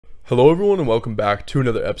Hello everyone and welcome back to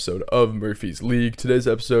another episode of Murphy's League. Today's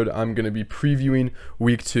episode I'm going to be previewing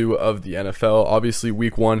week 2 of the NFL. Obviously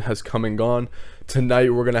week 1 has come and gone.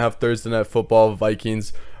 Tonight we're going to have Thursday Night Football,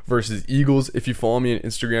 Vikings versus Eagles. If you follow me on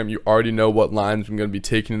Instagram, you already know what lines I'm going to be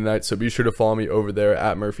taking tonight, so be sure to follow me over there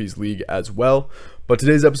at Murphy's League as well. But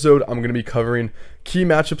today's episode, I'm going to be covering key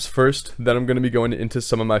matchups first, then I'm going to be going into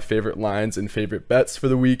some of my favorite lines and favorite bets for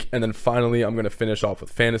the week, and then finally I'm going to finish off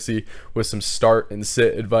with fantasy with some start and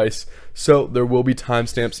sit advice. So there will be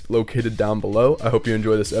timestamps located down below. I hope you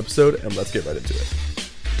enjoy this episode, and let's get right into it.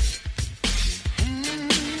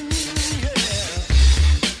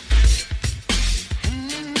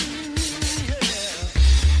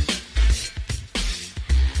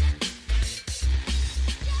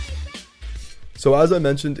 So as I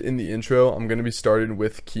mentioned in the intro, I'm going to be starting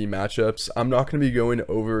with key matchups. I'm not going to be going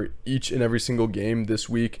over each and every single game this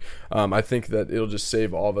week. I think that it'll just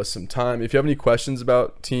save all of us some time. If you have any questions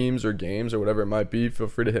about teams or games or whatever it might be, feel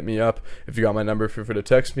free to hit me up. If you got my number, feel free to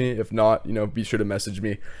text me. If not, be sure to message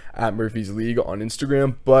me at Murphy's League on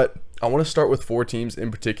Instagram. But I want to start with 4 teams in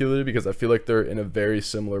particular because I feel like they're in a very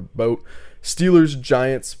similar boat. Steelers,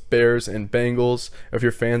 Giants, Bears, and Bengals. If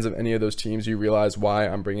you're fans of any of those teams, you realize why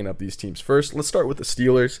I'm bringing up these teams first. Let's start with the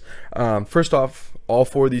Steelers. First off, all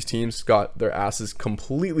 4 of these teams got their asses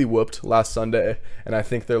completely whooped last Sunday, and I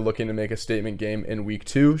think they're looking to make a statement game in week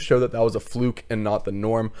 2, show that that was a fluke and not the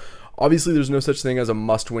norm. Obviously, there's no such thing as a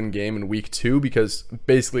must-win game in week 2 because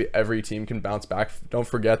basically every team can bounce back. Don't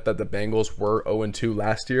forget that the Bengals were 0-2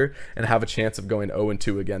 last year and have a chance of going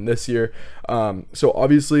 0-2 again this year. So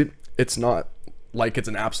obviously, it's not like it's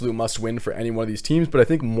an absolute must-win for any one of these teams, but I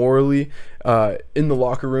think morally, in the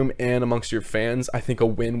locker room and amongst your fans, I think a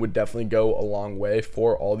win would definitely go a long way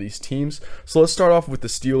for all these teams. So let's start off with the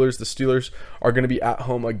Steelers. The Steelers are going to be at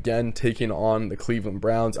home again, taking on the Cleveland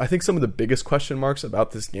Browns. I think some of the biggest question marks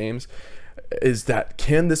about this game is that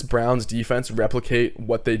can this Browns defense replicate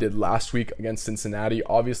what they did last week against Cincinnati,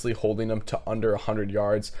 obviously holding them to under 100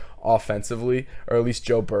 yards offensively, or at least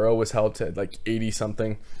Joe Burrow was held to like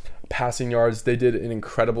 80-something passing yards. They did an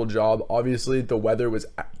incredible job. Obviously, the weather was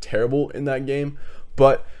terrible in that game,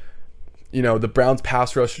 but the Browns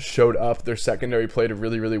pass rush showed up. Their secondary played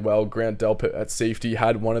really, really well. Grant Delpit at safety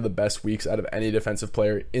had one of the best weeks out of any defensive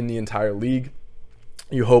player in the entire league.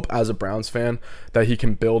 You hope as a Browns fan that he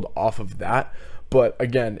can build off of that. But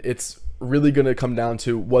again, it's really going to come down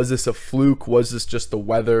to, was this a fluke? Was this just the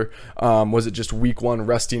weather? Was it just week 1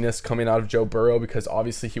 rustiness coming out of Joe Burrow? Because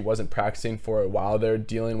obviously he wasn't practicing for a while there,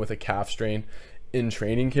 dealing with a calf strain in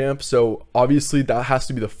training camp. So obviously that has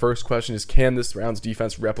to be the first question, is can this Browns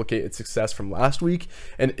defense replicate its success from last week?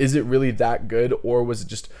 And is it really that good, or was it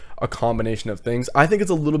just a combination of things? I think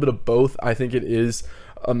it's a little bit of both. I think it is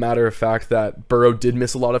a matter of fact that Burrow did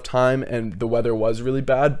miss a lot of time and the weather was really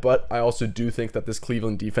bad, but I also do think that this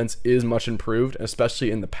Cleveland defense is much improved,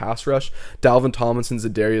 especially in the pass rush. Dalvin Tomlinson,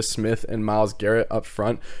 Zadarius Smith, and Myles Garrett up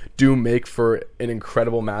front do make for an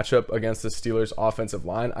incredible matchup against the Steelers offensive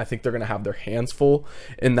line. I think they're going to have their hands full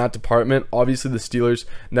in that department. Obviously, the Steelers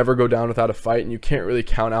never go down without a fight, and you can't really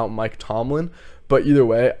count out Mike Tomlin. But either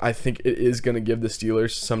way, I think it is going to give the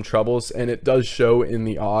Steelers some troubles, and it does show in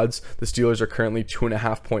the odds. The Steelers are currently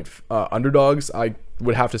 2.5 point underdogs. I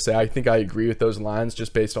would have to say I think I agree with those lines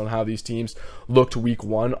just based on how these teams looked week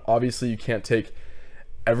 1. Obviously, you can't take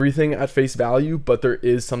everything at face value, but there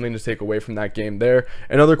is something to take away from that game there.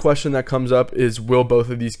 Another question that comes up is, will both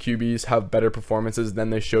of these QBs have better performances than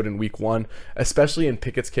they showed in week 1, especially in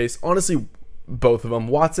Pickett's case? Honestly, both of them.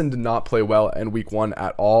 Watson did not play well in week 1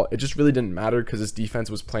 at all. It just really didn't matter because his defense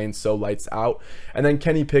was playing so lights out. And then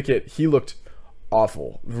Kenny Pickett, he looked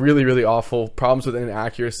awful, really, really awful. Problems with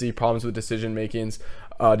inaccuracy, problems with decision making.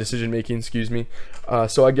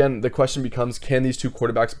 So again, the question becomes, can these two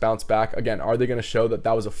quarterbacks bounce back? Again, are they going to show that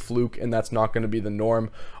that was a fluke and that's not going to be the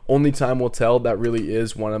norm? Only time will tell. That really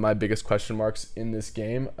is one of my biggest question marks in this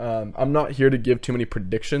game. I'm not here to give too many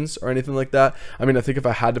predictions or anything like that. I mean, I think if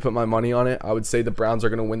I had to put my money on it, I would say the Browns are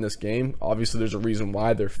going to win this game. Obviously, there's a reason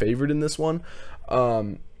why they're favored in this one.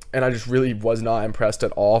 And I just really was not impressed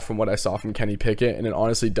at all from what I saw from Kenny Pickett. And it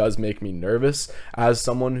honestly does make me nervous as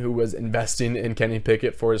someone who was investing in Kenny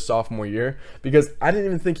Pickett for his sophomore year, because I didn't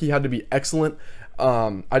even think he had to be excellent.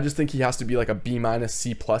 I just think he has to be like a B-,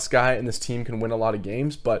 C+ guy, and this team can win a lot of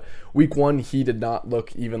games. But week 1, he did not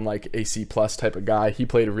look even like a C+ type of guy. He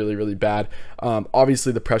played really, really bad.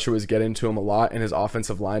 Obviously, the pressure was getting to him a lot, and his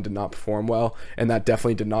offensive line did not perform well, and that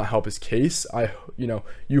definitely did not help his case.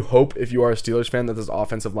 You hope, if you are a Steelers fan, that this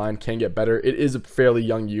offensive line can get better. It is a fairly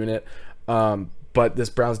young unit, but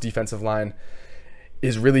this Browns defensive line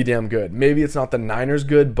is really damn good. Maybe it's not the Niners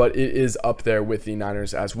good, but it is up there with the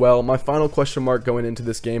Niners as well. My final question mark going into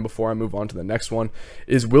this game before I move on to the next one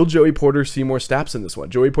is, will Joey Porter see more snaps in this one?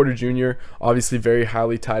 Joey Porter Jr., obviously very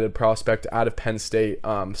highly touted prospect out of Penn State,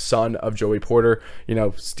 son of Joey Porter,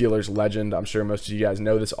 Steelers legend. I'm sure most of you guys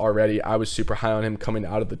know this already. I was super high on him coming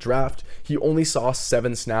out of the draft. He only saw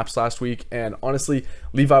 7 snaps last week, and honestly,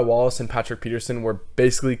 Levi Wallace and Patrick Peterson were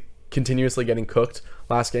basically continuously getting cooked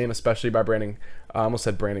last game, especially by Brandon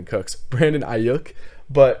Ayuk.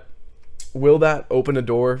 But will that open a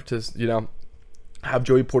door to, have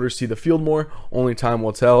Joey Porter see the field more? Only time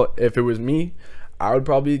will tell. If it was me, I would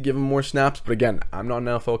probably give him more snaps. But again, I'm not an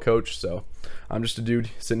NFL coach, so I'm just a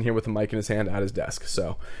dude sitting here with a mic in his hand at his desk.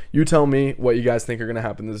 So you tell me what you guys think are going to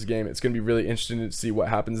happen in this game. It's going to be really interesting to see what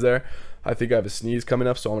happens there. I think I have a sneeze coming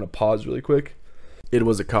up, so I'm going to pause really quick. It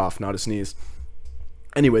was a cough, not a sneeze.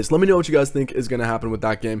 Anyways, let me know what you guys think is going to happen with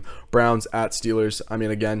that game. Browns at Steelers.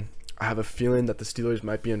 Again, I have a feeling that the Steelers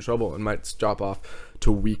might be in trouble and might drop off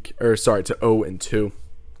to 0-2.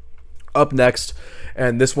 Up next,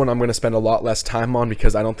 and this one I'm going to spend a lot less time on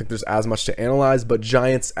because I don't think there's as much to analyze, but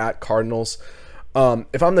Giants at Cardinals.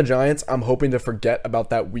 If I'm the Giants, I'm hoping to forget about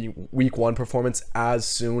that week 1 performance as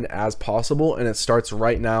soon as possible, and it starts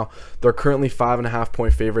right now. They're currently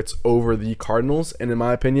 5.5-point favorites over the Cardinals, and in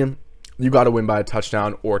my opinion, you got to win by a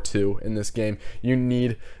touchdown or 2 in this game. You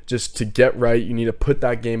need just to get right. You need to put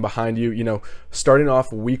that game behind you. Starting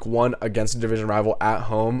off week 1 against a division rival at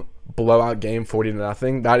home, blowout game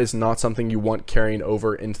 40-0. That is not something you want carrying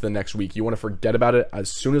over into the next week. You want to forget about it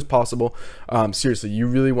as soon as possible. Seriously, you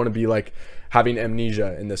really want to be like having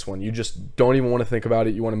amnesia in this one. You just don't even want to think about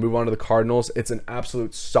it. You want to move on to the Cardinals. It's an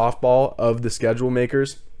absolute softball of the schedule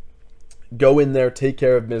makers. Go in there, take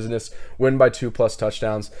care of business, win by 2+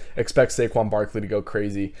 touchdowns, expect Saquon Barkley to go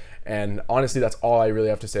crazy, and honestly, that's all I really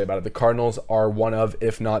have to say about it. The Cardinals are one of,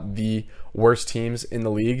 if not the worst teams in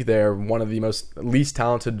the league. They're one of the least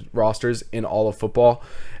talented rosters in all of football,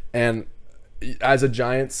 and as a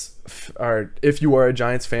Giants, or if you are a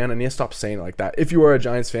Giants fan, I need to stop saying it like that. If you are a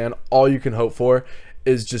Giants fan, all you can hope for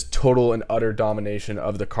is just total and utter domination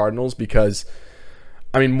of the Cardinals, because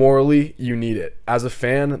morally, you need it. As a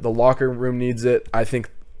fan, the locker room needs it. I think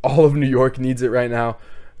all of New York needs it right now.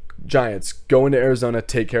 Giants, go into Arizona,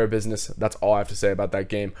 take care of business. That's all I have to say about that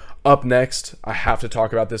game. Up next, I have to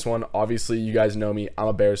talk about this one. Obviously, you guys know me. I'm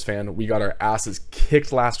a Bears fan. We got our asses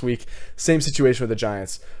kicked last week. Same situation with the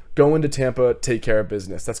Giants. Go into Tampa, take care of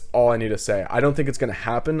business. That's all I need to say. I don't think it's going to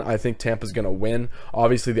happen. I think Tampa's going to win.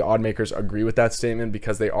 Obviously, the odd makers agree with that statement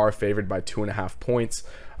because they are favored by 2.5 points.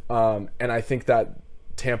 And I think that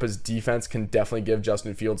Tampa's defense can definitely give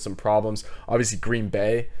Justin Fields some problems. Obviously, Green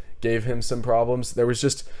Bay gave him some problems. There was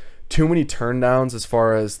just too many turndowns as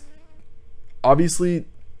far as, obviously,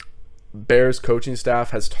 Bears coaching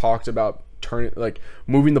staff has talked about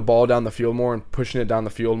moving the ball down the field more and pushing it down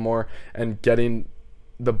the field more and getting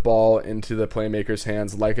the ball into the playmakers'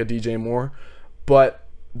 hands like a DJ Moore. But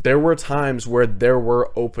there were times where there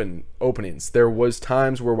were openings. There was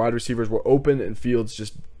times where wide receivers were open and Fields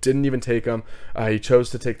just didn't even take them. He chose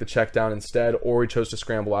to take the check down instead, or he chose to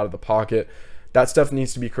scramble out of the pocket. That stuff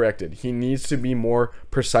needs to be corrected. He needs to be more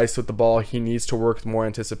precise with the ball. He needs to work with more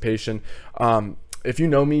anticipation. If you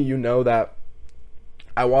know me, you know that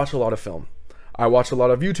I watch a lot of film. I watch a lot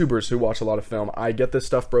of YouTubers who watch a lot of film. I get this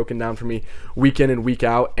stuff broken down for me week in and week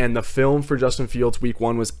out, and the film for Justin Fields week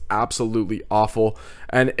 1 was absolutely awful.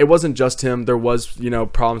 And it wasn't just him. There was,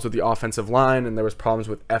 problems with the offensive line, and there was problems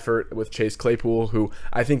with effort with Chase Claypool, who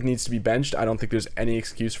I think needs to be benched. I don't think there's any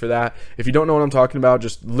excuse for that. If you don't know what I'm talking about,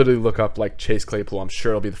 just literally look up Chase Claypool. I'm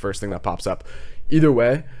sure it'll be the first thing that pops up. Either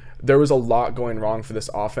way, there was a lot going wrong for this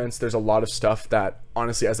offense. There's a lot of stuff that,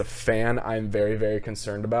 honestly, as a fan, I'm very, very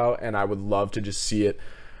concerned about, and I would love to just see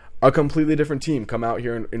a completely different team come out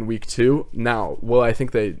here in week 2. Now, will I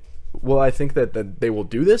think that they will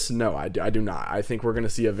do this? No, I do not. I think we're going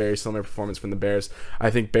to see a very similar performance from the Bears.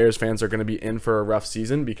 I think Bears fans are going to be in for a rough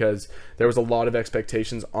season because there was a lot of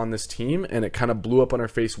expectations on this team, and it kind of blew up on our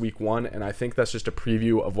face week 1, and I think that's just a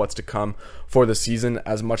preview of what's to come for the season.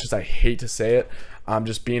 As much as I hate to say it, I'm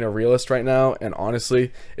just being a realist right now, and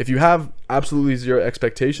honestly, if you have absolutely zero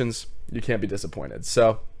expectations, you can't be disappointed.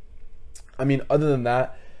 So, other than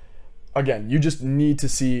that, again, you just need to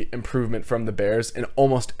see improvement from the Bears in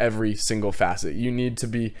almost every single facet. You need to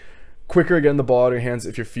be quicker getting the ball out of your hands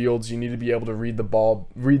if you're Fields. You need to be able to read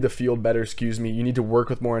the field better, You need to work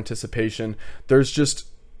with more anticipation.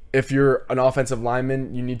 If you're an offensive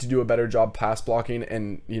lineman, you need to do a better job pass blocking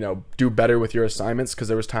and, do better with your assignments, because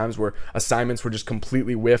there was times where assignments were just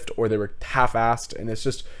completely whiffed or they were half-assed, and it's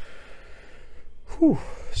just, Whew,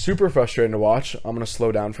 super frustrating to watch. I'm going to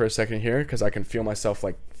slow down for a second here because I can feel myself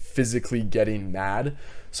like physically getting mad.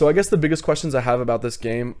 So I guess the biggest questions I have about this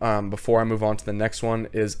game before I move on to the next one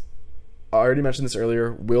is, I already mentioned this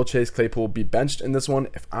earlier, will Chase Claypool be benched in this one?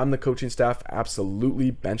 If I'm the coaching staff, absolutely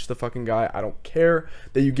bench the fucking guy. I don't care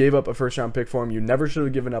that you gave up a first round pick for him. You never should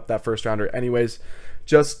have given up that first rounder anyways.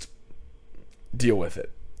 Just deal with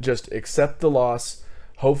it. Just accept the loss.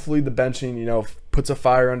 Hopefully the benching, puts a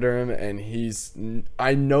fire under him, and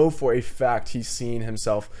I know for a fact he's seeing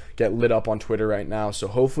himself get lit up on Twitter right now. So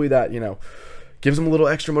hopefully that, gives him a little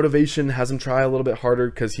extra motivation, has him try a little bit harder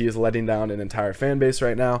because he is letting down an entire fan base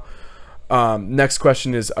right now. Next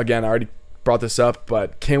question is, again, I already brought this up,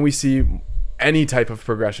 but can we see any type of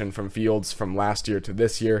progression from Fields from last year to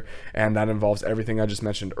this year? And that involves everything I just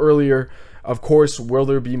mentioned earlier. Of course, will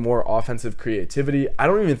there be more offensive creativity? I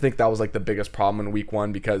don't even think that was like the biggest problem in week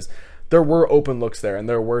 1 because there were open looks there, and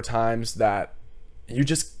there were times that you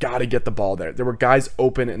just got to get the ball there. There were guys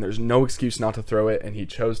open, and there's no excuse not to throw it, and he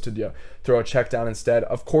chose to throw a check down instead.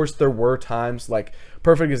 Of course, there were times, like,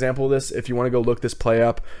 perfect example of this, if you want to go look this play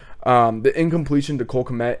up, the incompletion to Cole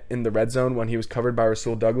Kmet in the red zone when he was covered by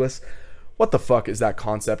Rasul Douglas. What the fuck is that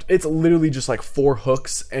concept? It's literally just like 4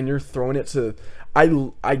 hooks, and you're throwing it to...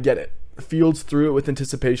 I get it. Fields threw it with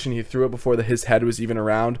anticipation. He threw it before his head was even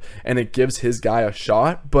around, and it gives his guy a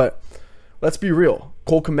shot, but... Let's be real.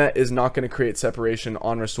 Cole Kmet is not going to create separation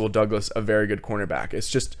on Rasul Douglas, a very good cornerback. It's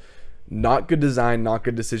just not good design, not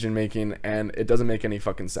good decision making, and it doesn't make any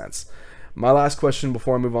fucking sense. My last question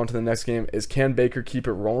before I move on to the next game is, can Baker keep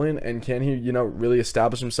it rolling, and can he, really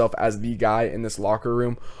establish himself as the guy in this locker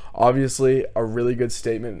room? Obviously, a really good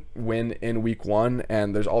statement win in week 1,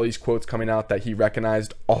 and there's all these quotes coming out that he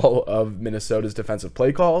recognized all of Minnesota's defensive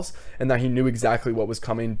play calls and that he knew exactly what was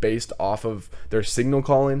coming based off of their signal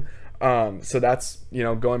calling. So that's,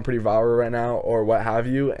 going pretty viral right now or what have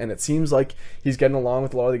you. And it seems like he's getting along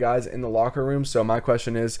with a lot of the guys in the locker room. So my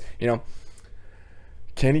question is,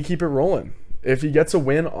 can he keep it rolling? If he gets a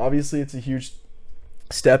win, obviously it's a huge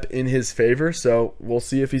step in his favor. So we'll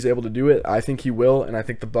see if he's able to do it. I think he will. And I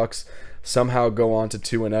think the Bucs somehow go on to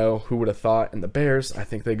 2-0. Who would have thought? And the Bears, I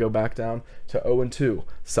think they go back down to 0-2.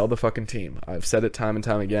 Sell the fucking team. I've said it time and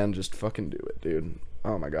time again. Just fucking do it, dude.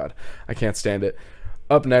 Oh my God. I can't stand it.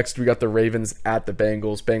 Up next, we got the Ravens at the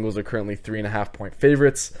Bengals. Bengals are currently 3.5-point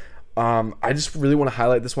favorites. I just really want to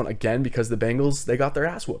highlight this one again because the Bengals, they got their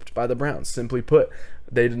ass whooped by the Browns. Simply put,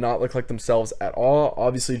 they did not look like themselves at all.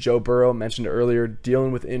 Obviously, Joe Burrow, mentioned earlier,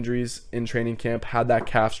 dealing with injuries in training camp, had that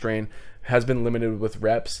calf strain, has been limited with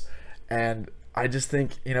reps. And I just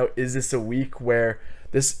think, is this a week where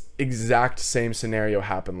this exact same scenario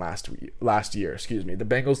happened last year? The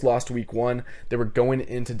Bengals lost week 1. They were going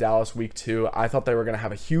into Dallas week 2. I thought they were going to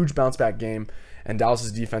have a huge bounce back game, and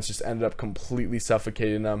Dallas's defense just ended up completely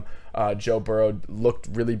suffocating them. Joe Burrow looked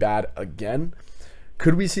really bad again.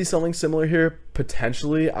 Could we see something similar here?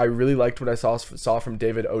 Potentially. I really liked what I saw from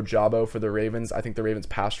David Ojabo for the Ravens. I think the Ravens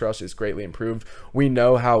pass rush is greatly improved. We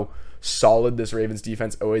know how solid this Ravens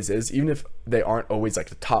defense always is. Even if they aren't always like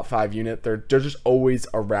the top 5 unit, they're just always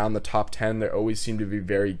around the top 10. They always seem to be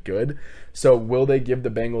very good. So will they give the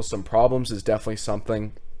Bengals some problems is definitely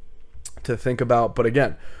something to think about. But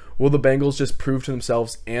again, will the Bengals just prove to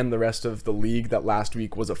themselves and the rest of the league that last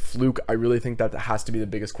week was a fluke? I really think that has to be the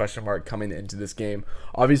biggest question mark coming into this game.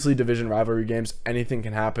 Obviously, division rivalry games, anything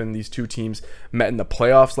can happen. These two teams met in the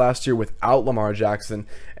playoffs last year without Lamar Jackson,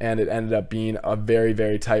 and it ended up being a very,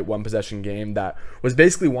 very tight one-possession game that was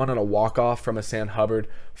basically won on a walk-off from a Sam Hubbard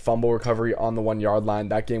fumble recovery on the 1-yard line.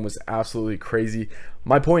 That game was absolutely crazy.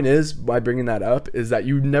 My point is, by bringing that up, is that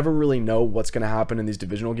you never really know what's going to happen in these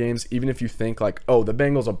divisional games. Even if you think like, oh, the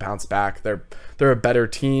Bengals will bounce back, they're a better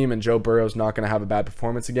team, and Joe Burrow's not going to have a bad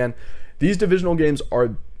performance again. These divisional games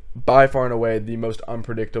are by far and away the most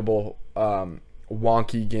unpredictable,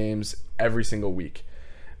 wonky games every single week.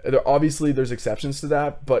 Obviously, there's exceptions to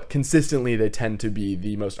that, but consistently they tend to be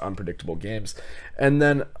the most unpredictable games. And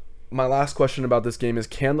then my last question about this game is,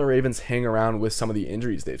 can the Ravens hang around with some of the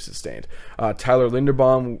injuries they've sustained? Tyler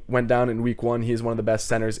Linderbaum went down in week 1. He is one of the best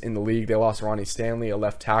centers in the league. They lost Ronnie Stanley, a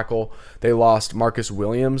left tackle. They lost Marcus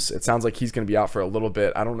Williams. It sounds like he's going to be out for a little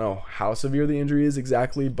bit. I don't know how severe the injury is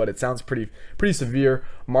exactly, but it sounds pretty severe.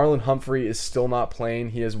 Marlon Humphrey is still not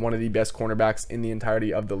playing. He is one of the best cornerbacks in the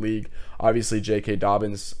entirety of the league. Obviously, J.K.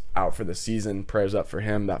 Dobbins out for the season. Prayers up for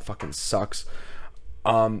him. That fucking sucks.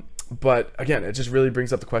 But again, it just really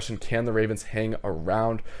brings up the question, can the Ravens hang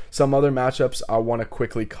around? Some other matchups I want to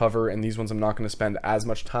quickly cover, and these ones I'm not going to spend as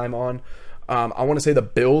much time on. I want to say the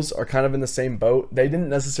Bills are kind of in the same boat. They didn't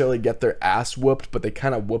necessarily get their ass whooped, but they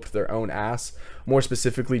kind of whooped their own ass. More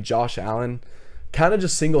specifically, Josh Allen kind of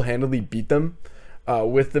just single-handedly beat them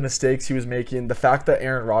with the mistakes he was making. The fact that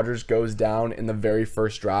Aaron Rodgers goes down in the very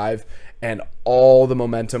first drive and all the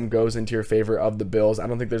momentum goes into your favor of the Bills. I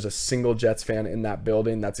don't think there's a single Jets fan in that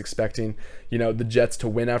building that's expecting, the Jets to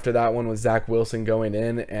win after that one with Zach Wilson going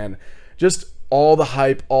in, and just all the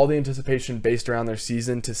hype, all the anticipation based around their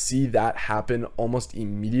season, to see that happen almost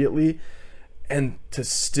immediately and to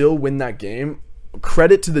still win that game.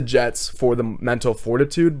 Credit to the Jets for the mental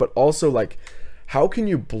fortitude, but also how can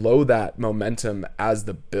you blow that momentum as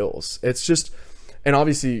the Bills? It's just, and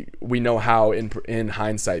obviously we know how in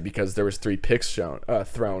hindsight, because there was 3 picks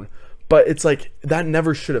thrown, but it's that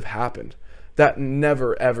never should have happened. That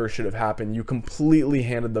never ever should have happened. You completely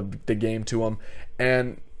handed the game to them,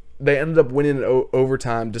 and they ended up winning in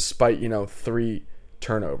overtime despite 3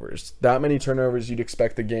 turnovers. That many turnovers, you'd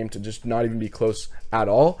expect the game to just not even be close at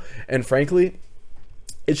all. And frankly,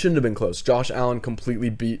 it shouldn't have been close. Josh Allen completely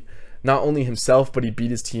beat not only himself, but he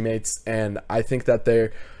beat his teammates. And I think that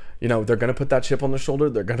they're going to put that chip on their shoulder.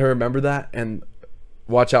 They're going to remember that. And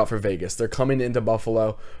watch out for Vegas. They're coming into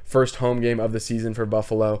Buffalo. First home game of the season for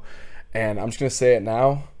Buffalo. And I'm just going to say it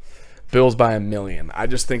now. Bills by 1,000,000. I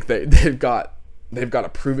just think they've got to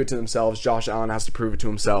prove it to themselves. Josh Allen has to prove it to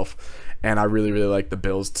himself. And I really, really like the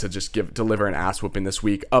Bills to just deliver an ass whooping this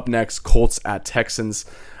week. Up next, Colts at Texans.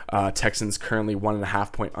 Texans currently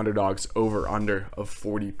 1.5-point underdogs, over/under of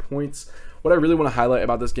 40 points. What I really want to highlight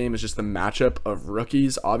about this game is just the matchup of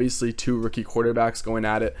rookies. Obviously, 2 rookie quarterbacks going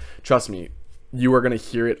at it. Trust me, you are going to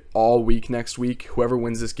hear it all week next week. Whoever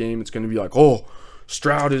wins this game, it's going to be like, oh,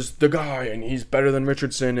 Stroud is the guy and he's better than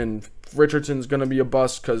Richardson, and Richardson's going to be a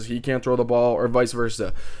bust because he can't throw the ball, or vice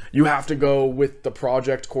versa. You have to go with the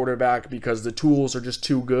project quarterback because the tools are just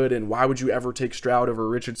too good, and why would you ever take Stroud over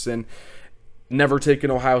Richardson? Never take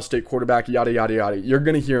an Ohio State quarterback, yada, yada, yada. You're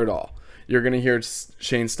going to hear it all. You're going to hear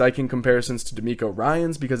Shane Steichen comparisons to D'Amico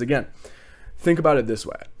Ryans because, again, think about it this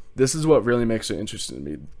way. This is what really makes it interesting to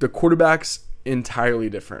me. The quarterback's entirely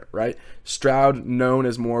different, right? Stroud, known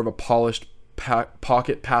as more of a polished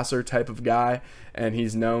pocket passer type of guy, and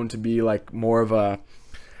he's known to be more of a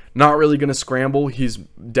not really going to scramble. He's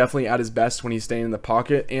definitely at his best when he's staying in the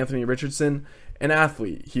pocket. Anthony Richardson, an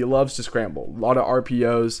athlete. He loves to scramble. A lot of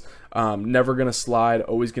RPOs, never going to slide,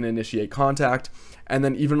 always going to initiate contact. And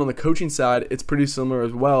then even on the coaching side, it's pretty similar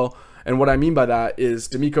as well. And what I mean by that is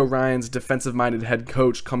D'Amico Ryans, defensive-minded head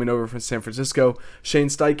coach coming over from San Francisco. Shane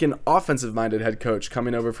Steichen, offensive-minded head coach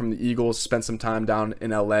coming over from the Eagles, spent some time down in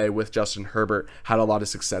LA with Justin Herbert, had a lot of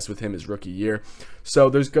success with him his rookie year. So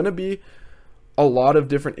there's going to be a lot of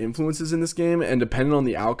different influences in this game, and depending on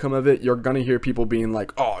the outcome of it, you're going to hear people being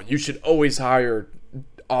like, oh, you should always hire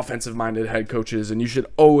offensive-minded head coaches, and you should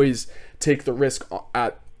always take the risk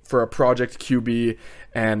for a project QB.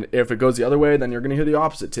 And if it goes the other way, then you're going to hear the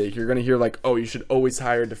opposite take. You're going to hear oh, you should always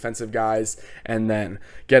hire defensive guys and then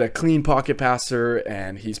get a clean pocket passer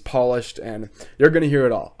and he's polished, and you're going to hear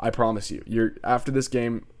it all. I promise you. After this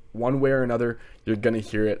game, one way or another, you're going to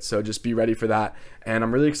hear it. So just be ready for that. And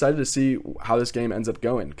I'm really excited to see how this game ends up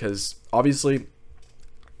going, because obviously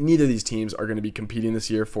neither of these teams are going to be competing this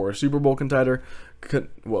year for a Super Bowl contender.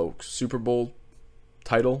 Super Bowl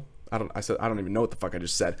title. I don't even know what the fuck I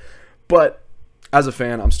just said. But as a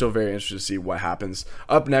fan, I'm still very interested to see what happens.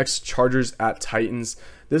 Up next, Chargers at Titans.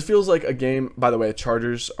 This feels like a game, by the way,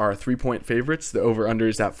 Chargers are 3-point favorites. The over-under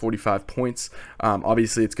is at 45 points.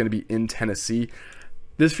 Obviously, it's going to be in Tennessee.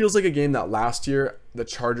 This feels like a game that last year the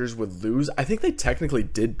Chargers would lose. I think they technically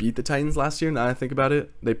did beat the Titans last year, now that I think about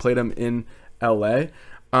it. They played them in LA,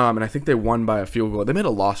 and I think they won by a field goal. They made a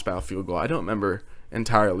loss by a field goal. I don't remember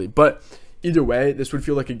entirely, but either way, this would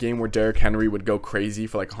feel like a game where Derrick Henry would go crazy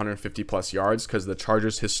for 150-plus yards, because the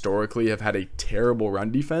Chargers historically have had a terrible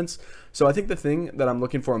run defense. So I think the thing that I'm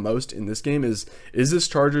looking for most in this game is this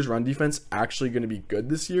Chargers run defense actually going to be good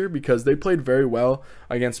this year? Because they played very well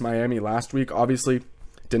against Miami last week. Obviously,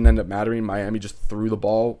 didn't end up mattering. Miami just threw the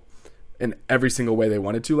ball in every single way they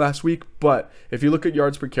wanted to last week. But if you look at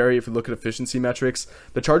yards per carry, if you look at efficiency metrics,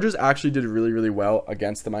 the Chargers actually did really, really well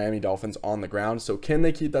against the Miami Dolphins on the ground. So can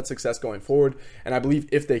they keep that success going forward? And I believe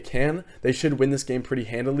if they can, they should win this game pretty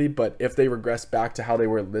handily. But if they regress back to how they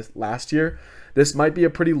were last year, this might be a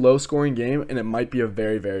pretty low-scoring game, and it might be a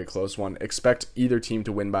very, very close one. Expect either team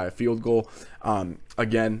to win by a field goal.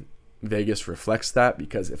 Again, Vegas reflects that,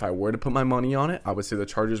 because if I were to put my money on it, I would say the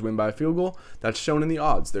Chargers win by a field goal. That's shown in the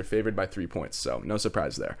odds. They're favored by 3 points, so no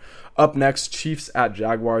surprise there. Up next, Chiefs at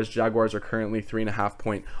Jaguars. Jaguars are currently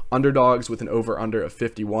 3.5-point underdogs with an over-under of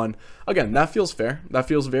 51. Again, that feels fair. That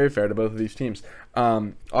feels very fair to both of these teams.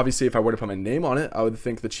 Obviously, if I were to put my name on it, I would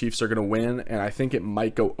think the Chiefs are going to win, and I think it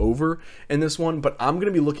might go over in this one, but I'm going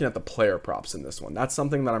to be looking at the player props in this one. That's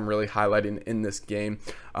something that I'm really highlighting in this game.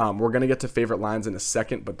 We're going to get to favorite lines in a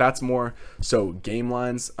second, but that's more so game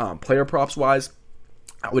lines. Player props wise,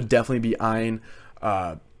 I would definitely be eyeing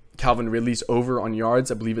Calvin Ridley's over on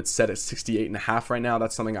yards. I believe it's set at 68.5 right now.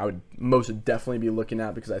 That's something I would most definitely be looking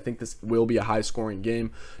at, because I think this will be a high scoring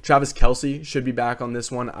game. Travis Kelce should be back on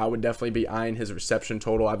this one. I would definitely be eyeing his reception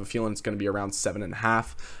total. I have a feeling it's going to be around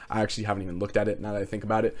 7.5. I actually haven't even looked at it now that I think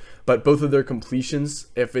about it. But both of their completions,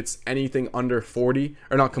 if it's anything under 40,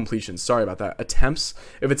 or not completions, sorry about that, attempts,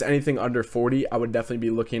 if it's anything under 40, I would definitely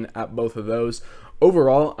be looking at both of those.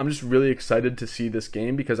 Overall, I'm just really excited to see this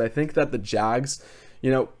game, because I think that the Jags,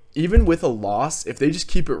 even with a loss, if they just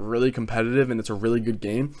keep it really competitive and it's a really good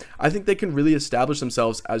game, I think they can really establish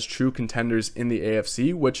themselves as true contenders in the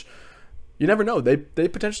AFC, which you never know. They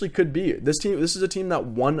potentially could be. This is a team that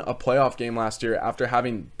won a playoff game last year after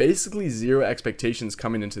having basically zero expectations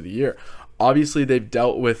coming into the year. Obviously, they've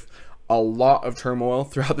dealt with a lot of turmoil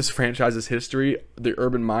throughout this franchise's history. The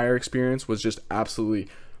Urban Meyer experience was just absolutely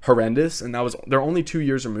horrendous, and they're only 2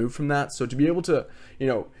 years removed from that. So to be able to,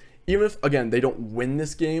 even if, again, they don't win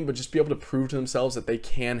this game, but just be able to prove to themselves that they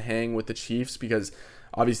can hang with the Chiefs, because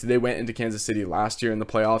obviously they went into Kansas City last year in the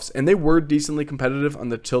playoffs, and they were decently competitive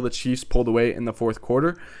until the Chiefs pulled away in the fourth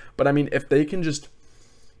quarter. But, I mean, if they can just,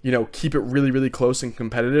 keep it really, really close and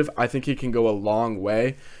competitive, I think it can go a long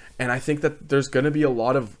way. And I think that there's going to be a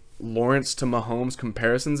lot of Lawrence to Mahomes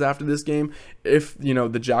comparisons after this game. If,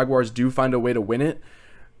 the Jaguars do find a way to win it,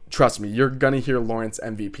 trust me, you're going to hear Lawrence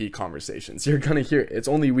MVP conversations. You're going to hear it. It's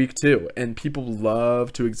only week 2, and people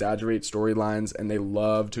love to exaggerate storylines, and they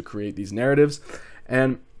love to create these narratives,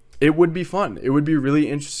 and it would be fun. It would be really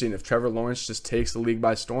interesting if Trevor Lawrence just takes the league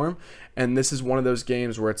by storm, and this is one of those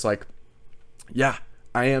games where it's like, yeah,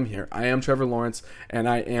 I am here. I am Trevor Lawrence, and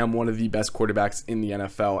I am one of the best quarterbacks in the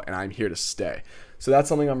NFL, and I'm here to stay. So that's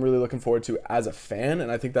something I'm really looking forward to as a fan,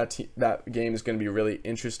 and I think that game is going to be really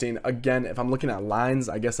interesting. Again, if I'm looking at lines,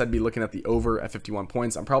 I guess I'd be looking at the over at 51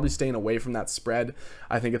 points. I'm probably staying away from that spread.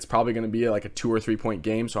 I think it's probably going to be like a 2 or 3 point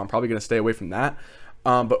game, so I'm probably going to stay away from that.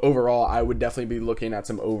 But overall, I would definitely be looking at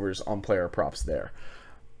some overs on player props there.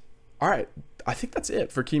 All right, I think that's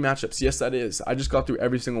it for key matchups. Yes, that is. I just got through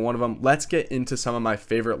every single one of them. Let's get into some of my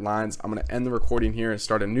favorite lines. I'm going to end the recording here and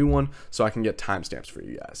start a new one so I can get timestamps for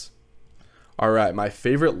you guys. All right, my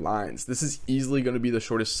favorite lines. This is easily going to be the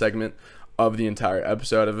shortest segment of the entire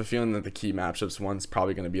episode. I have a feeling that the key matchups one's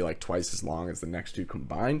probably going to be like twice as long as the next two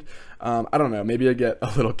combined. I don't know. Maybe I get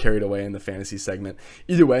a little carried away in the fantasy segment.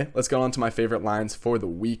 Either way, let's go on to my favorite lines for the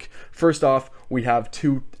week. First off, we have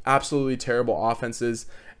two absolutely terrible offenses,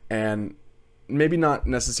 and maybe not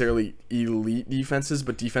necessarily elite defenses,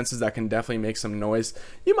 but defenses that can definitely make some noise.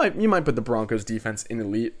 You might put the Broncos defense in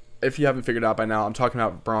elite. If you haven't figured out by now, I'm talking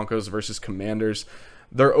about Broncos versus Commanders.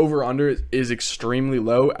 Their over-under is extremely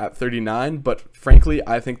low at 39, but frankly,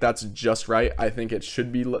 I think that's just right. I think it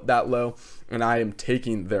should be that low, and I am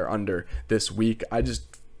taking their under this week. I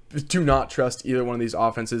just do not trust either one of these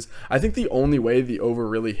offenses. I think the only way the over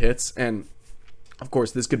really hits, and of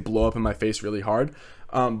course, this could blow up in my face really hard,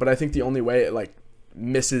 but I think the only way it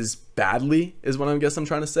misses badly is what I guess I'm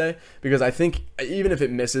trying to say, because I think even if it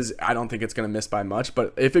misses, I don't think it's going to miss by much,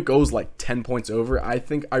 but if it goes 10 points over, I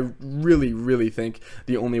really think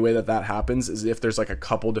the only way that happens is if there's a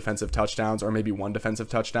couple defensive touchdowns or maybe one defensive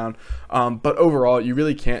touchdown, but overall you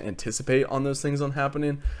really can't anticipate on those things on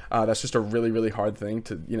happening. That's just a really hard thing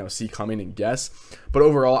to see coming and guess, but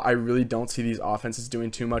overall I really don't see these offenses doing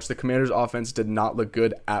too much. The Commanders offense did not look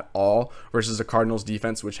good at all versus the Cardinals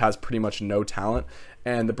defense, which has pretty much no talent.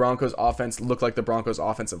 And the Broncos offense looked like the Broncos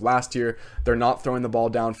offense of last year. They're not throwing the ball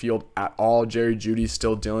downfield at all. Jerry Jeudy's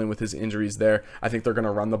still dealing with his injuries there. I think they're going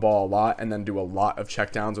to run the ball a lot and then do a lot of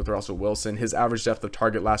checkdowns with Russell Wilson. His average depth of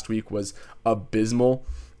target last week was abysmal.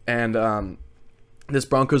 And this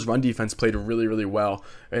Broncos run defense played really well.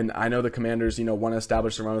 And I know the Commanders, want to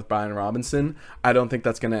establish a run with Brian Robinson. I don't think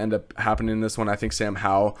that's going to end up happening in this one. I think Sam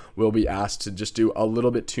Howell will be asked to just do a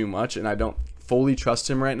little bit too much, and I don't fully trust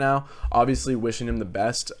him right now. Obviously wishing him the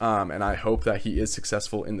best, and I hope that he is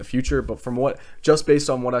successful in the future, but just based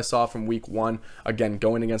on what I saw from week 1, again,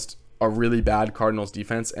 going against a really bad Cardinals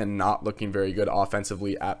defense and not looking very good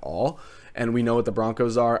offensively at all, and we know what the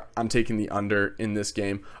Broncos are, I'm taking the under in this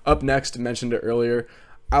game. Up next, mentioned it earlier,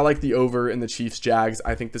 I like the over in the Chiefs-Jags.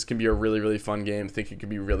 I think this can be a really, really fun game. I think it could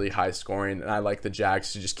be really high scoring. And I like the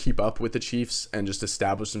Jags to just keep up with the Chiefs and just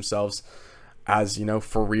establish themselves as,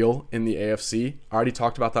 for real in the AFC. I already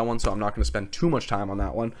talked about that one, so I'm not going to spend too much time on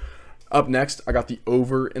that one. Up next, I got the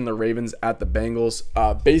over in the Ravens at the Bengals.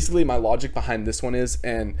 Basically, my logic behind this one is,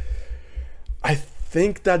 and I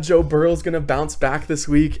think that Joe Burrow is going to bounce back this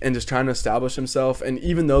week and just trying to establish himself. And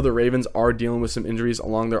even though the Ravens are dealing with some injuries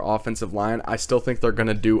along their offensive line, I still think they're going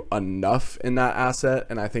to do enough in that asset.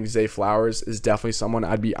 And I think Zay Flowers is definitely someone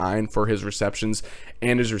I'd be eyeing for his receptions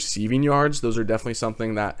and his receiving yards. Those are definitely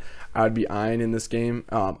something that I'd be eyeing in this game,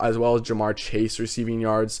 as well as Jamar Chase receiving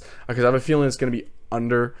yards, because I have a feeling it's going to be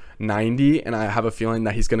under 90, and I have a feeling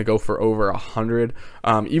that he's going to go for over 100,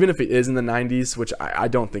 even if it is in the 90s, which I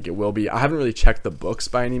don't think it will be. I haven't really checked the books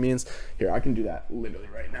by any means. Here, I can do that literally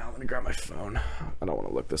right now. Let me grab my phone. I don't want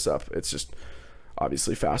to look this up. It's just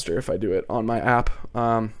obviously faster if I do it on my app.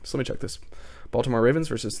 So let me check this. Baltimore Ravens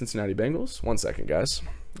versus Cincinnati Bengals. 1 second, guys.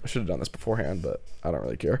 I should have done this beforehand, but I don't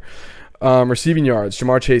really care. Receiving yards,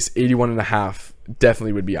 Jamar Chase, 81.5.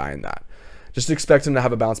 Definitely would be eyeing that. Just expect him to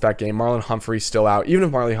have a bounce back game. Marlon Humphrey's still out. Even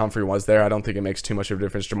if Marlon Humphrey was there, I don't think it makes too much of a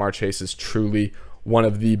difference. Jamar Chase is truly one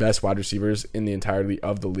of the best wide receivers in the entirety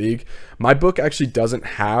of the league. My book actually doesn't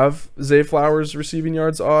have Zay Flowers receiving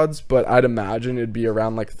yards odds, but I'd imagine it'd be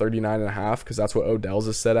around like 39.5 because that's what Odell's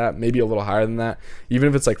is set at. Maybe a little higher than that. Even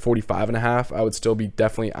if it's like 45.5, I would still be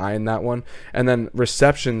definitely eyeing that one. And then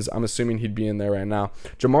receptions, I'm assuming he'd be in there right now.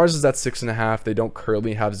 Jamar's is at 6.5. They don't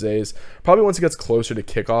currently have Zay's. Probably once it gets closer to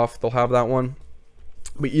kickoff, they'll have that one.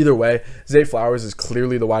 But either way, Zay Flowers is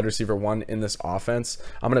clearly the wide receiver one in this offense.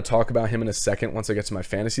 I'm going to talk about him in a second once I get to my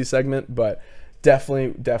fantasy segment, but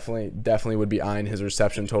definitely would be eyeing his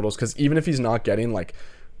reception totals, because even if he's not getting like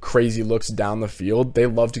crazy looks down the field, they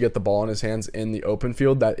love to get the ball in his hands in the open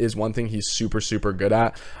field. That is one thing he's super good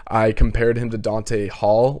at. I compared him to Dante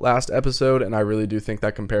Hall last episode, and I really do think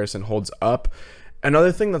that comparison holds up.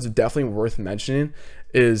 Another thing that's definitely worth mentioning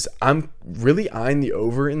is I'm really eyeing the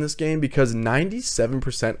over in this game because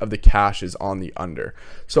 97% of the cash is on the under.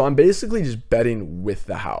 So I'm basically just betting with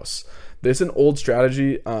the house. There's an old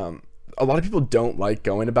strategy. A lot of people don't like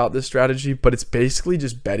going about this strategy, but it's basically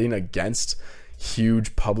just betting against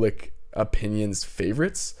huge public opinions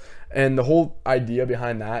favorites. And the whole idea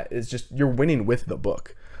behind that is just you're winning with the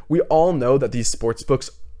book. We all know that these sports books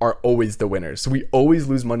are always the winners. So we always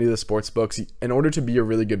lose money to the sports books. In order to be a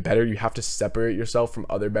really good bettor, you have to separate yourself from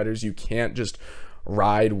other bettors. You can't just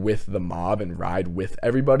ride with the mob and ride with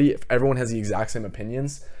everybody. If everyone has the exact same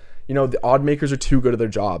opinions, the odd makers are too good at their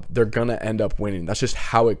job. They're going to end up winning. That's just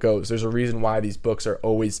how it goes. There's a reason why these books are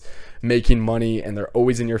always making money and they're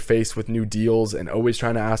always in your face with new deals and always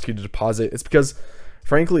trying to ask you to deposit. It's because,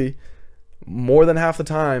 frankly, more than half the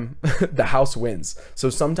time, the house wins. So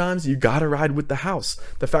sometimes you got to ride with the house.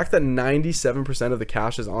 The fact that 97% of the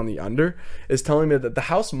cash is on the under is telling me that the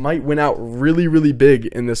house might win out really big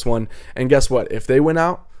in this one. And guess what? If they win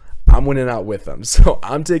out, I'm winning out with them. So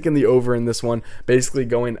I'm taking the over in this one, basically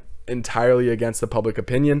going entirely against the public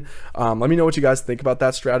opinion. Let me know what you guys think about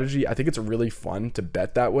that strategy. I think it's really fun to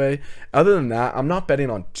bet that way. Other than that, I'm not betting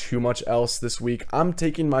on too much else this week. I'm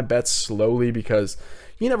taking my bets slowly because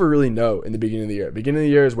you never really know in the beginning of the year. Beginning of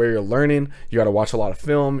the year is where you're learning. You got to watch a lot of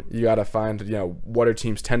film. You got to find, what are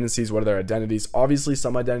teams' tendencies? What are their identities? Obviously,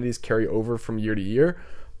 some identities carry over from year to year,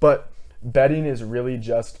 but betting is really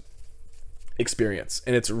just experience.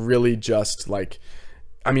 And it's really just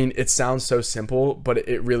it sounds so simple, but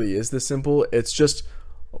it really is this simple. It's just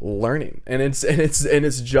learning. And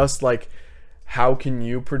it's just like, how can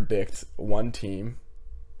you predict one team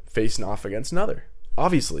facing off against another?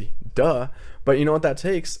 Obviously, duh. But you know what that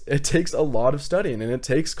takes? It takes a lot of studying and it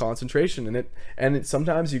takes concentration and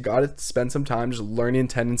sometimes you got to spend some time just learning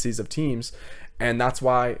tendencies of teams. And that's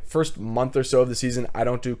why first month or so of the season, I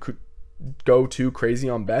don't go too crazy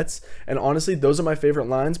on bets. And honestly, those are my favorite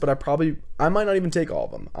lines, but I might not even take all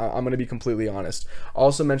of them. I'm going to be completely honest. I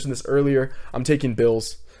also mentioned this earlier. I'm taking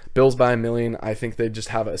Bills by 1 million. I think they just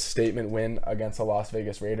have a statement win against the Las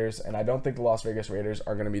Vegas Raiders, and I don't think the Las Vegas Raiders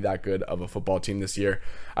are going to be that good of a football team this year.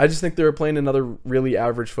 I just think they were playing another really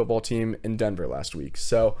average football team in Denver last week.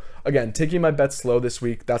 So again, taking my bets slow this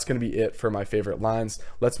week. That's going to be it for my favorite lines.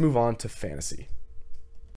 Let's move on to fantasy.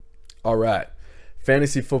 All right.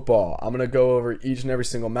 Fantasy football. I'm going to go over each and every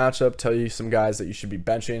single matchup, tell you some guys that you should be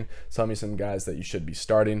benching, tell me some guys that you should be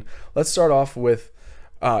starting. Let's start off with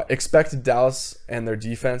expect Dallas and their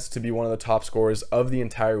defense to be one of the top scorers of the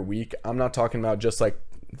entire week. I'm not talking about just like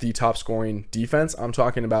the top scoring defense. I'm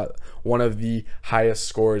talking about one of the highest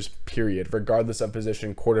scores, period, regardless of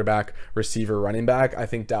position, quarterback, receiver, running back. I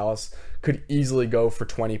think Dallas could easily go for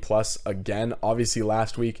 20 plus again. Obviously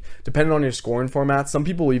last week, depending on your scoring format, some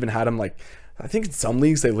people even had them like, I think in some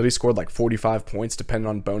leagues they literally scored like 45 points depending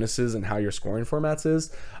on bonuses and how your scoring formats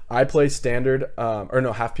is. I play standard,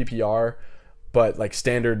 half PPR, but like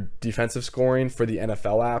standard defensive scoring for the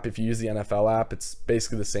NFL app. If you use the NFL app, it's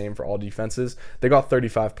basically the same for all defenses. They got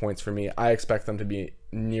 35 points for me. I expect them to be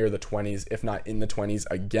near the 20s, if not in the 20s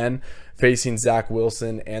again. Facing Zach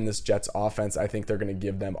Wilson and this Jets offense, I think they're going to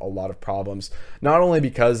give them a lot of problems. Not only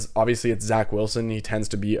because obviously it's Zach Wilson, he tends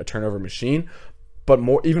to be a turnover machine, but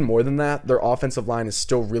even more than that, their offensive line is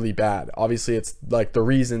still really bad. Obviously, it's like the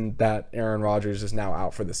reason that Aaron Rodgers is now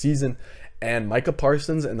out for the season. And Micah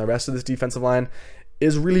Parsons and the rest of this defensive line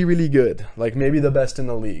is really, really good. Like maybe the best in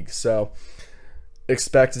the league. So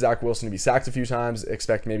expect Zach Wilson to be sacked a few times,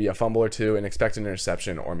 expect maybe a fumble or two, and expect an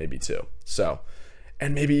interception or maybe two. So,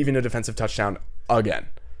 and maybe even a defensive touchdown again.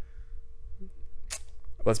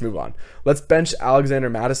 Let's move on. Let's bench Alexander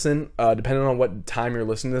Mattison. Depending on what time you're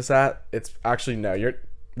listening to this at, it's actually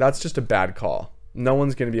that's just a bad call. No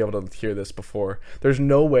one's going to be able to hear this before. There's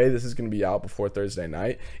no way this is going to be out before Thursday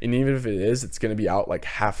night. And even if it is, it's going to be out like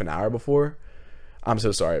half an hour before. I'm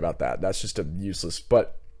so sorry about that. That's just a useless.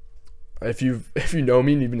 But if you know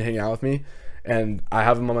me and you've been hanging out with me and I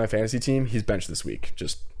have him on my fantasy team, he's benched this week.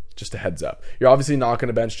 Just a heads up. You're obviously not going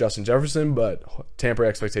to bench Justin Jefferson, but tamper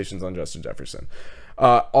expectations on Justin Jefferson.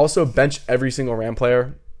 Also, bench every single Ram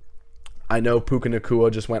player. I know Puka Nacua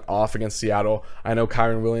just went off against Seattle. I know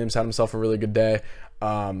Kyron Williams had himself a really good day.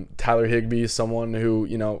 Tyler Higbee is someone who,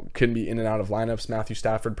 can be in and out of lineups. Matthew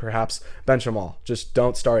Stafford, perhaps. Bench them all. Just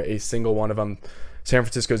don't start a single one of them. San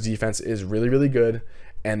Francisco's defense is really, really good,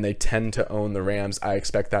 and they tend to own the Rams. I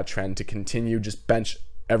expect that trend to continue. Just bench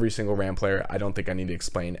every single Ram player. I don't think I need to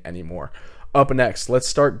explain anymore. Up next, let's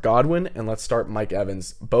start Godwin and let's start Mike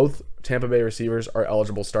Evans. Both Tampa Bay receivers are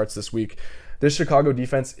eligible starts this week. This Chicago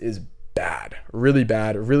defense is bad,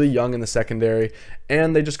 really young in the secondary,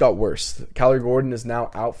 and they just got worse. Kyler Gordon is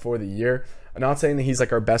now out for the year. I'm not saying that he's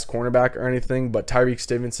like our best cornerback or anything, but Tyreek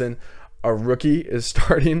Stevenson, a rookie, is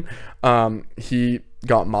starting. He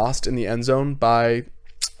got mossed in the end zone by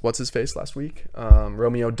what's his face last week?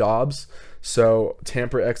 Romeo Doubs. So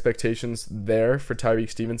tamper expectations there for Tyreek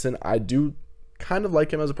Stevenson. I do kind of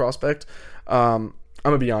like him as a prospect. I'm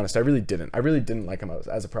gonna be honest, I really didn't like him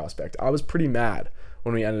as a prospect. I was pretty mad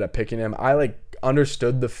when we ended up picking him. I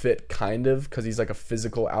understood the fit kind of because he's like a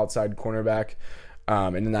physical outside cornerback.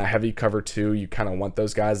 And in that heavy cover too, you kind of want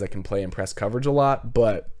those guys that can play and press coverage a lot,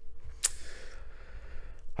 but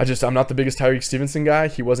I'm not the biggest Tyreek Stevenson guy.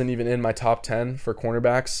 He wasn't even in my top 10 for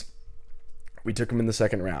cornerbacks. We took him in the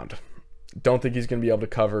second round. Don't think he's going to be able to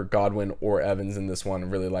cover Godwin or Evans in this one.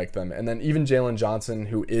 Really like them. And then even Jalen Johnson,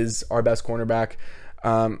 who is our best cornerback,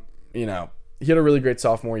 he had a really great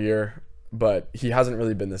sophomore year, but he hasn't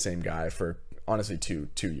really been the same guy for honestly two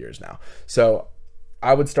years now. So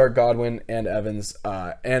I would start Godwin and Evans,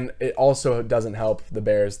 and it also doesn't help the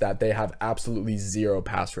Bears that they have absolutely zero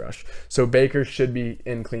pass rush. So Baker should be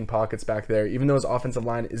in clean pockets back there, even though his offensive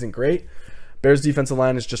line isn't great. Bears defensive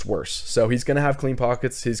line is just worse. So he's going to have clean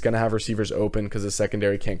pockets. He's going to have receivers open because the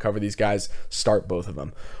secondary can't cover these guys. Start both of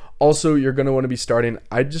them. Also, you're going to want to be starting.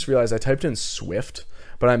 I just realized I typed in Swift,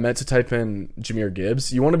 but I meant to type in Jahmyr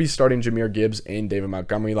Gibbs. You want to be starting Jahmyr Gibbs and David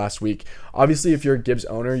Montgomery last week. Obviously, if you're a Gibbs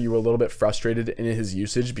owner, you were a little bit frustrated in his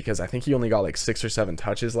usage because I think he only got like 6 or 7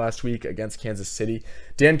 touches last week against Kansas City.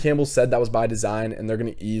 Dan Campbell said that was by design, and they're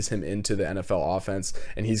going to ease him into the NFL offense,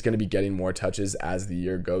 and he's going to be getting more touches as the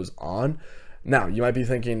year goes on. Now, you might be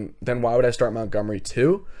thinking, then why would I start Montgomery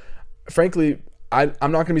too? Frankly, I'm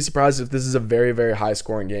not going to be surprised if this is a very, very high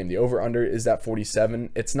scoring game. The over-under is at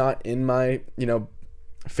 47. It's not in my,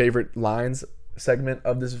 favorite lines segment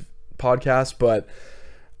of this podcast, but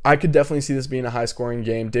I could definitely see this being a high scoring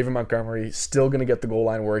game. David Montgomery still going to get the goal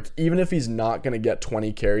line work. Even if he's not going to get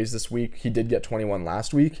 20 carries this week, he did get 21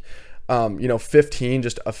 last week. 15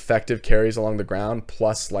 just effective carries along the ground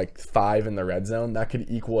plus like 5 in the red zone. That could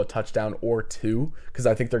equal a touchdown or 2 because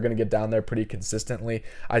I think they're going to get down there pretty consistently.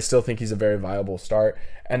 I still think he's a very viable start.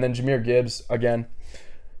 And then Jahmyr Gibbs, again,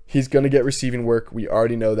 he's going to get receiving work. We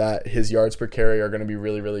already know that. His yards per carry are going to be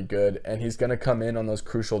really, really good, and he's going to come in on those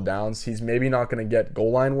crucial downs. He's maybe not going to get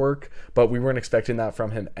goal line work, but we weren't expecting that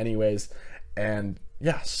from him anyways. And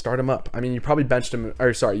yeah, start him up. I mean, you probably drafted him in the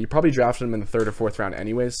 3rd or 4th round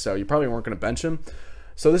anyways, so you probably weren't going to bench him.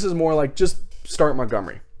 So this is more like just start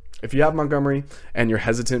Montgomery. If you have Montgomery and you're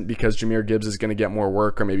hesitant because Jahmyr Gibbs is going to get more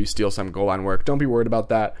work or maybe steal some goal line work, don't be worried about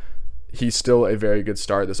that. he's still a very good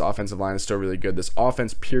start. This offensive line is still really good. This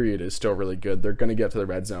offense, period, is still really good. They're going to get to the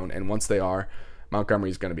red zone, and once they are,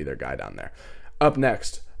 Montgomery's going to be their guy down there. Up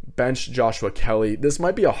next, bench Joshua Kelly. This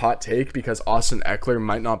might be a hot take because Austin Eckler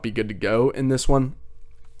might not be good to go in this one.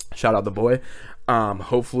 Shout out the boy.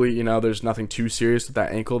 Hopefully, there's nothing too serious with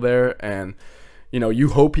that ankle there, and you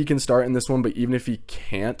hope he can start in this one, but even if he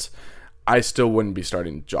can't, I still wouldn't be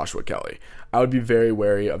starting Joshua Kelly. I would be very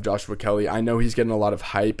wary of Joshua Kelly. I know he's getting a lot of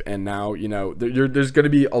hype, and now, there's going to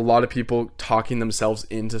be a lot of people talking themselves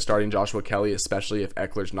into starting Joshua Kelly, especially if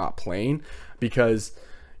Eckler's not playing, because,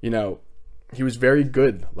 he was very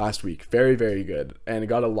good last week. Very, very good. And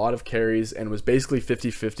got a lot of carries and was basically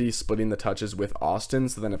 50-50 splitting the touches with Austin.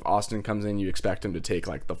 So then if Austin comes in, you expect him to take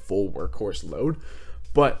like the full workhorse load.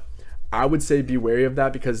 But I would say be wary of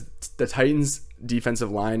that because the Titans'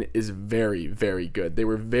 defensive line is very, very good. They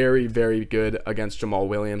were very, very good against Jamal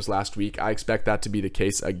Williams last week. I expect that to be the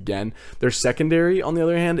case again. Their secondary, on the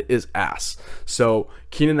other hand, is ass. So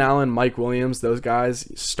Keenan Allen, Mike Williams, those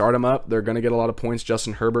guys, start them up. They're going to get a lot of points.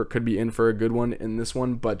 Justin Herbert could be in for a good one in this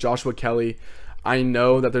one. But Joshua Kelly, I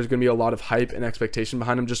know that there's going to be a lot of hype and expectation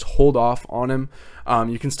behind him. Just hold off on him.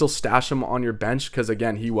 You can still stash him on your bench because,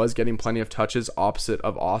 again, he was getting plenty of touches opposite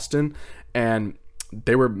of Austin, and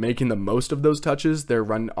they were making the most of those touches. Their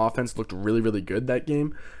run offense looked really, really good that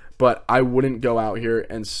game, but I wouldn't go out here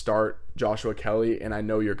and start Joshua Kelly, and I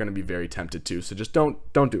know you're going to be very tempted to, so just don't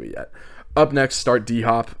do it yet. Up next, start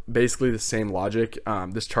D-Hop. Basically the same logic.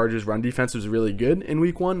 This Chargers run defense was really good in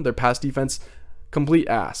week 1. Their pass defense, complete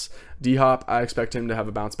ass. D-Hop, I expect him to have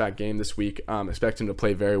a bounce-back game this week. Expect him to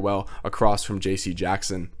play very well across from J.C.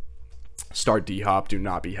 Jackson. Start D-Hop. Do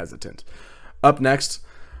not be hesitant. Up next,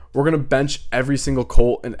 we're going to bench every single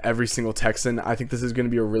Colt and every single Texan. I think this is going to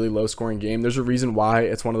be a really low-scoring game. There's a reason why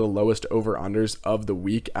it's one of the lowest over-unders of the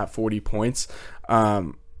week at 40 points.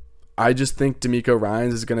 I just think D'Amico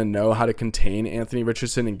Ryans is going to know how to contain Anthony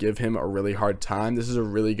Richardson and give him a really hard time. This is a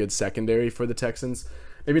really good secondary for the Texans.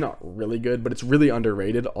 Maybe not really good, but it's really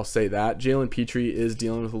underrated. I'll say that. Jalen Petrie is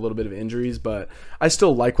dealing with a little bit of injuries, but I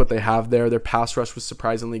still like what they have there. Their pass rush was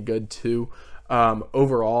surprisingly good too.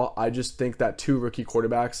 Overall, I just think that two rookie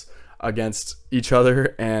quarterbacks against each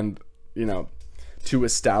other and, two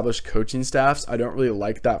established coaching staffs, I don't really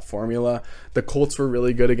like that formula. The Colts were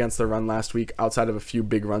really good against the run last week outside of a few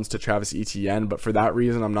big runs to Travis Etienne, but for that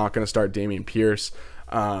reason, I'm not going to start Dameon Pierce.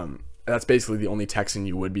 That's basically the only Texan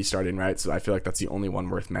you would be starting, right? So I feel like that's the only one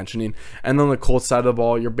worth mentioning. And then on the Colts side of the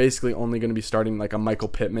ball, you're basically only going to be starting like a Michael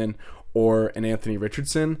Pittman or an Anthony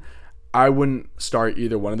Richardson. I wouldn't start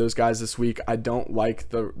either one of those guys this week. I don't like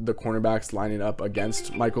the cornerbacks lining up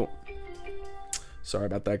against Michael. Sorry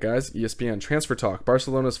about that, guys. ESPN Transfer Talk.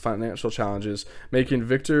 Barcelona's financial challenges making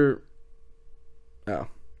Victor... Oh.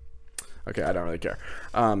 Okay, I don't really care.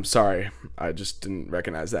 Sorry, I just didn't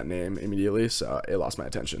recognize that name immediately, so it lost my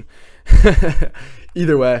attention.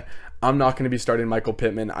 Either way, I'm not going to be starting Michael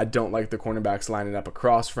Pittman. I don't like the cornerbacks lining up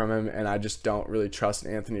across from him, and I just don't really trust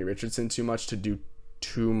Anthony Richardson too much to do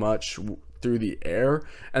too much through the air.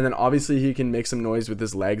 And then obviously he can make some noise with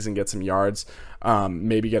his legs and get some yards,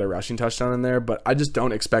 maybe get a rushing touchdown in there, but I just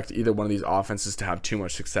don't expect either one of these offenses to have too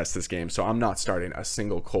much success this game, so I'm not starting a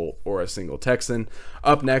single Colt or a single Texan.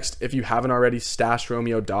 Up next, if you haven't already stashed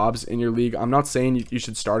Romeo Doubs in your league, I'm not saying you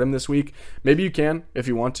should start him this week. Maybe you can if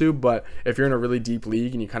you want to, but if you're in a really deep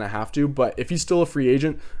league and you kind of have to, but if he's still a free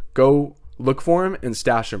agent, go look for him and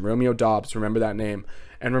stash him. Romeo Doubs, remember that name.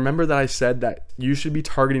 And remember that I said that you should be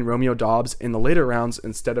targeting Romeo Doubs in the later rounds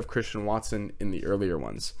instead of Christian Watson in the earlier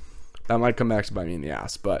ones. That might come back to bite me in the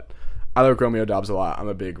ass, but I like Romeo Doubs a lot. I'm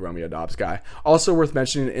a big Romeo Doubs guy. Also worth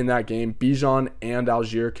mentioning in that game, Bijan and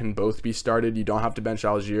Algier can both be started. You don't have to bench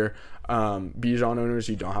Algier. Bijan owners,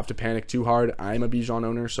 you don't have to panic too hard. I'm a Bijan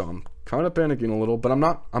owner, so I'm kind of panicking a little, but I'm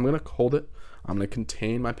not. I'm going to hold it. I'm going to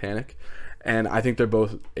contain my panic. And I think they're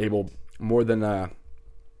both able more than...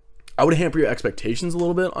 I would hamper your expectations a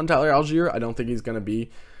little bit on Tyler Algier. I don't think he's going to be,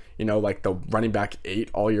 like the running back 8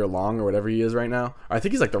 all year long or whatever he is right now. I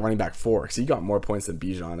think he's like the running back 4 because he got more points than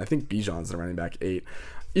Bijan. I think Bijan's the running back 8.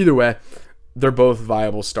 Either way, they're both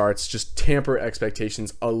viable starts. Just tamper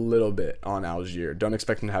expectations a little bit on Algier. Don't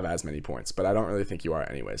expect him to have as many points, but I don't really think you are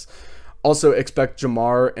anyways. Also, expect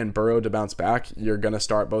Jamar and Burrow to bounce back. You're going to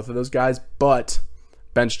start both of those guys, but...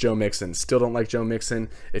 bench Joe Mixon. Still don't like Joe Mixon.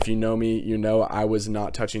 If you know me, you know I was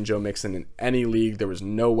not touching Joe Mixon in any league. There was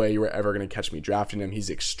no way you were ever going to catch me drafting him. He's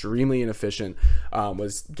extremely inefficient.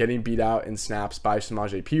 Was getting beat out in snaps by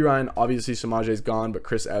Samaje Perine. Obviously, Samaje's gone, but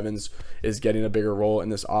Chris Evans is getting a bigger role in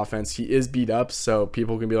this offense. He is beat up, so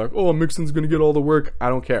people can be like, oh, Mixon's going to get all the work. I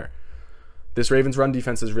don't care. This Ravens run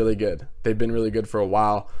defense is really good. They've been really good for a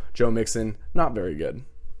while. Joe Mixon, not very good.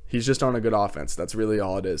 He's just on a good offense. That's really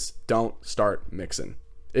all it is. Don't start Mixon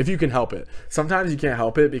if you can help it. Sometimes you can't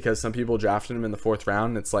help it because some people drafted him in the 4th round.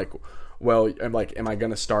 And it's like, well, am I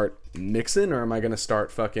going to start Mixon or am I going to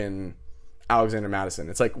start fucking Alexander Madison?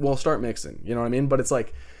 It's like, well, start Mixon. You know what I mean? But it's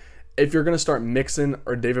like, if you're going to start Mixon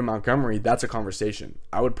or David Montgomery, that's a conversation.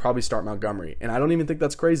 I would probably start Montgomery. And I don't even think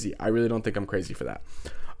that's crazy. I really don't think I'm crazy for that.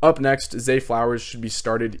 Up next, Zay Flowers should be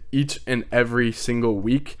started each and every single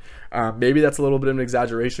week. Maybe that's a little bit of an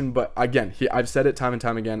exaggeration, but again, I've said it time and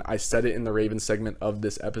time again. I said it in the Ravens segment of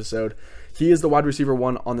this episode. He is the wide receiver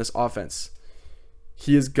 1 on this offense.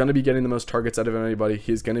 He is going to be getting the most targets out of anybody.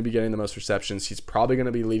 He's going to be getting the most receptions. He's probably going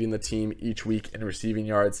to be leading the team each week in receiving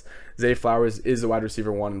yards. Zay Flowers is the wide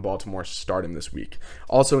receiver 1 in Baltimore. Start him this week.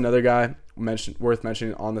 Also, another guy worth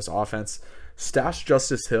mentioning on this offense, stash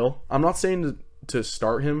Justice Hill. I'm not saying to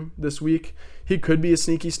start him this week. He could be a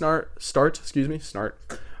sneaky start.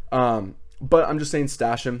 But I'm just saying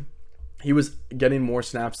stash him. He was getting more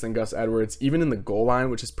snaps than Gus Edwards, even in the goal line,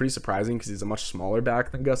 which is pretty surprising because he's a much smaller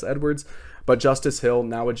back than Gus Edwards. But Justice Hill,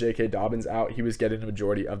 now with J.K. Dobbins out, he was getting the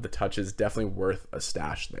majority of the touches. Definitely worth a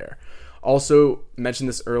stash there. Also, mentioned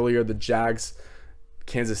this earlier, the Jags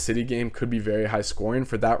Kansas City game could be very high scoring.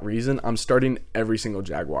 For that reason, I'm starting every single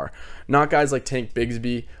Jaguar. Not guys like Tank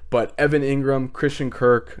Bigsby, but Evan Ingram, Christian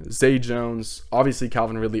Kirk, Zay Jones, obviously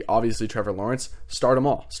Calvin Ridley, obviously Trevor Lawrence. Start them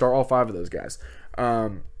all. Start all 5 of those guys.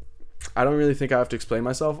 I don't really think I have to explain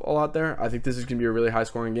myself a lot there. I think this is going to be a really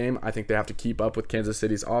high-scoring game. I think they have to keep up with Kansas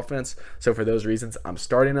City's offense. So for those reasons, I'm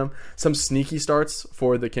starting them. Some sneaky starts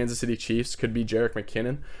for the Kansas City Chiefs could be Jerick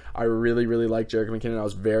McKinnon. I really, really like Jerick McKinnon. I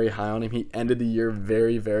was very high on him. He ended the year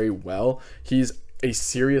very, very well. He's a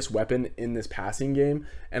serious weapon in this passing game,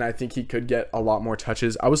 and I think he could get a lot more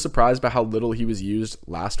touches. I was surprised by how little he was used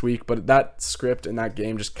last week, but that script in that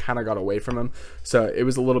game just kind of got away from him, so it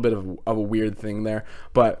was a little bit of a weird thing there,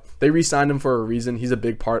 but they re-signed him for a reason. He's a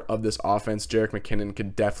big part of this offense. Jerick McKinnon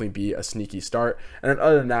could definitely be a sneaky start, and then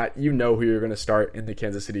other than that, you know who you're going to start in the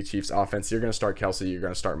Kansas City Chiefs offense. You're going to start Kelsey, you're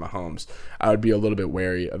going to start Mahomes. I would be a little bit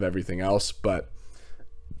wary of everything else, but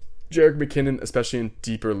Jerick McKinnon, especially in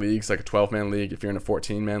deeper leagues, like a 12-man league, if you're in a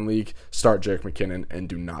 14-man league, start Jerick McKinnon and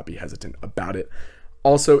do not be hesitant about it.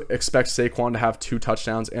 Also, expect Saquon to have 2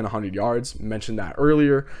 touchdowns and 100 yards. Mentioned that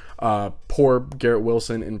earlier. Poor Garrett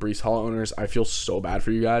Wilson and Breece Hall owners. I feel so bad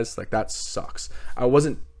for you guys. Like, that sucks. I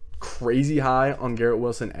wasn't crazy high on Garrett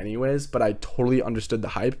Wilson anyways, but I totally understood the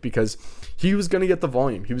hype because he was going to get the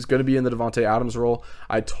volume. He was going to be in the Devontae Adams role.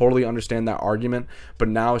 I totally understand that argument, but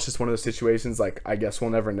now it's just one of those situations like, I guess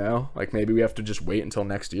we'll never know. Like, maybe we have to just wait until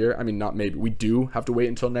next year. I mean, not maybe. We do have to wait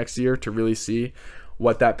until next year to really see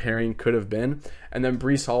what that pairing could have been. And then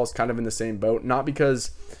Breece Hall is kind of in the same boat, not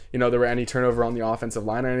because, there were any turnover on the offensive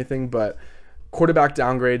line or anything, but quarterback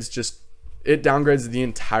downgrades it downgrades the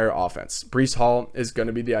entire offense. Breece Hall is going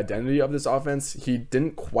to be the identity of this offense. He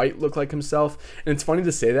didn't quite look like himself. And it's funny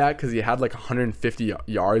to say that because he had like 150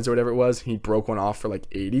 yards or whatever it was. He broke one off for like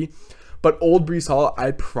 80. But old Breece Hall, I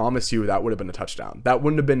promise you that would have been a touchdown. That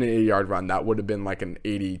wouldn't have been an 80-yard run. That would have been like an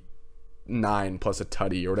 89 plus a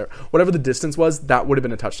tutty or whatever. Whatever the distance was, that would have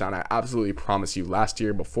been a touchdown. I absolutely promise you. Last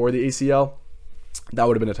year before the ACL, that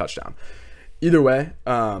would have been a touchdown. Either way,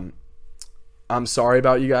 I'm sorry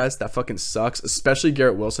about you guys. That fucking sucks, especially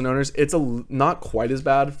Garrett Wilson owners. It's not quite as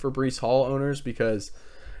bad for Breece Hall owners because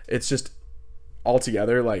it's just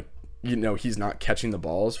altogether like, he's not catching the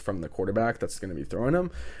balls from the quarterback that's going to be throwing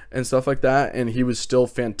them and stuff like that. And he was still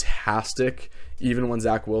fantastic even when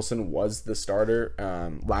Zach Wilson was the starter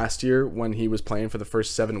last year when he was playing for the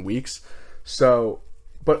first 7 weeks. So,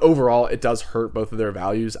 but overall, it does hurt both of their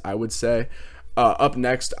values, I would say. Up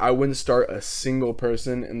next, I wouldn't start a single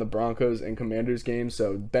person in the Broncos and Commanders game.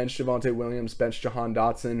 So bench Javonte Williams, bench Jahan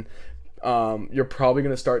Dotson. You're probably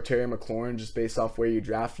going to start Terry McLaurin just based off where you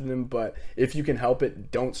drafted him. But if you can help it,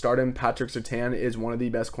 don't start him. Patrick Surtain is one of the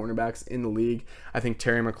best cornerbacks in the league. I think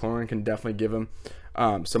Terry McLaurin can definitely give him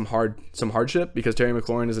some hardship because Terry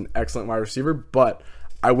McLaurin is an excellent wide receiver. But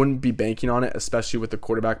I wouldn't be banking on it, especially with the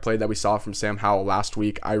quarterback play that we saw from Sam Howell last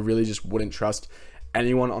week. I really just wouldn't trust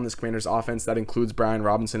anyone on this Commanders offense. That includes Brian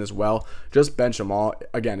Robinson as well. Just bench them all.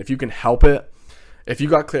 Again, if you can help it, if you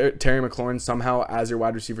got Terry McLaurin somehow as your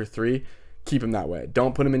wide receiver 3, keep him that way.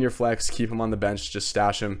 Don't put him in your flex. Keep him on the bench. Just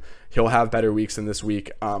stash him. He'll have better weeks than this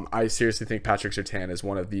week. I seriously think Patrick Surtain is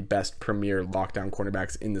one of the best premier lockdown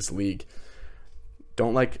cornerbacks in this league.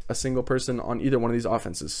 Don't like a single person on either one of these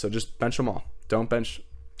offenses. So just bench them all. Don't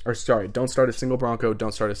start a single Bronco.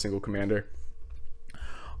 Don't start a single Commander.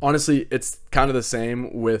 Honestly, it's kind of the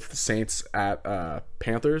same with Saints at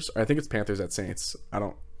Panthers. I think it's Panthers at Saints. I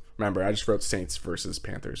don't remember. I just wrote Saints versus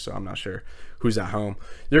Panthers, so I'm not sure who's at home.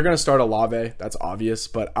 You're going to start Olave. That's obvious,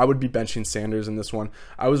 but I would be benching Sanders in this one.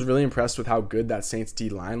 I was really impressed with how good that Saints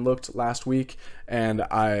D-line looked last week, and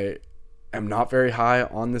I am not very high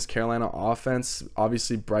on this Carolina offense.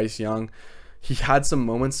 Obviously, Bryce Young, he had some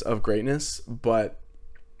moments of greatness, but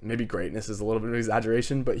maybe greatness is a little bit of an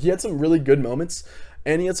exaggeration, but he had some really good moments,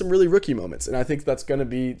 and he had some really rookie moments, and I think that's going to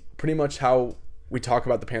be pretty much how we talk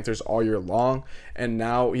about the Panthers all year long. And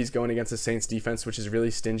now he's going against the Saints defense, which is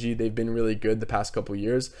really stingy. They've been really good the past couple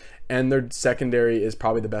years, and their secondary is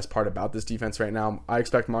probably the best part about this defense right now. I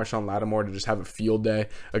expect Marshawn Lattimore to just have a field day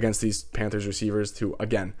against these Panthers receivers who,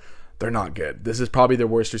 again, they're not good. This is probably their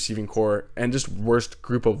worst receiving core and just worst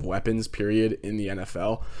group of weapons, period, in the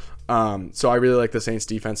NFL. So I really like the Saints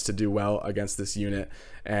defense to do well against this unit,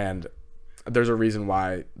 and there's a reason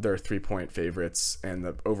why they're 3-point favorites and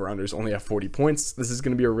the over-unders only have 40 points. This is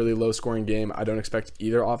going to be a really low-scoring game. I don't expect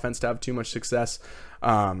either offense to have too much success.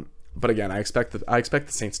 But again, I expect the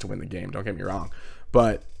Saints to win the game. Don't get me wrong.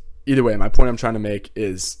 But either way, my point I'm trying to make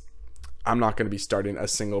is I'm not going to be starting a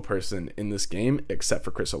single person in this game except for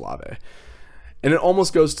Chris Olave. And it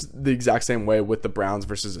almost goes the exact same way with the Browns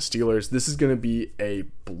versus the Steelers. This is going to be a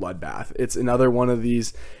bloodbath. It's another one of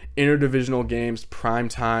these interdivisional games, prime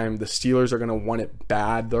time. The Steelers are going to want it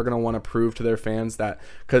bad. They're going to want to prove to their fans that,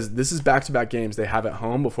 because this is back-to-back games they have at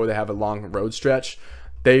home before they have a long road stretch.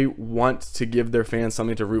 They want to give their fans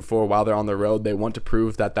something to root for while they're on the road. They want to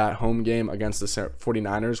prove that that home game against the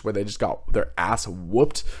 49ers, where they just got their ass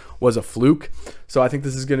whooped, was a fluke. So I think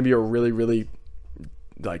this is going to be a really, really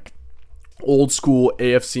old school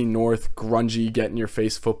AFC North grungy get in your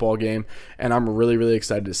face football game, and I'm really, really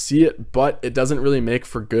excited to see it. But it doesn't really make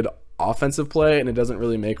for good offensive play, and it doesn't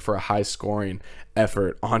really make for a high scoring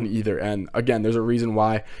effort on either end. Again, there's a reason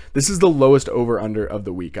why this is the lowest over-under of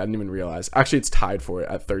the week. I didn't even realize. Actually, it's tied for it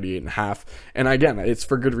at 38.5. And again, it's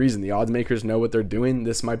for good reason. The odds makers know what they're doing.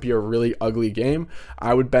 This might be a really ugly game.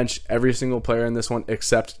 I would bench every single player in this one,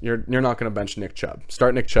 except you're not going to bench Nick Chubb.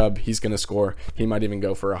 Start Nick Chubb. He's going to score. He might even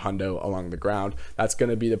go for a hundo along the ground. That's going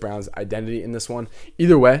to be the Browns' identity in this one.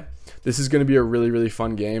 Either way, this is going to be a really, really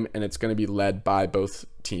fun game, and it's going to be led by both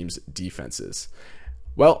teams' defenses.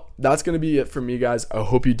 Well, that's going to be it for me, guys. I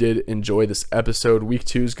hope you did enjoy this episode. Week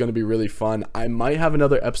 2 is going to be really fun. I might have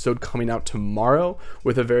another episode coming out tomorrow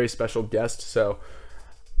with a very special guest, so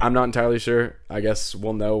I'm not entirely sure. I guess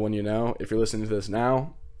we'll know when you know. If you're listening to this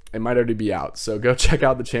now, it might already be out. So go check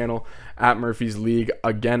out the channel at Murphy's League.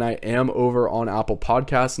 Again, I am over on Apple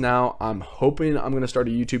Podcasts now. I'm hoping I'm going to start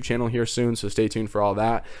a YouTube channel here soon, so stay tuned for all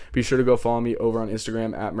that. Be sure to go follow me over on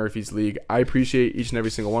Instagram at Murphy's League. I appreciate each and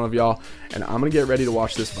every single one of y'all, and I'm going to get ready to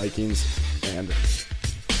watch this Vikings and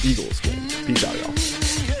Eagles game. Peace out, y'all.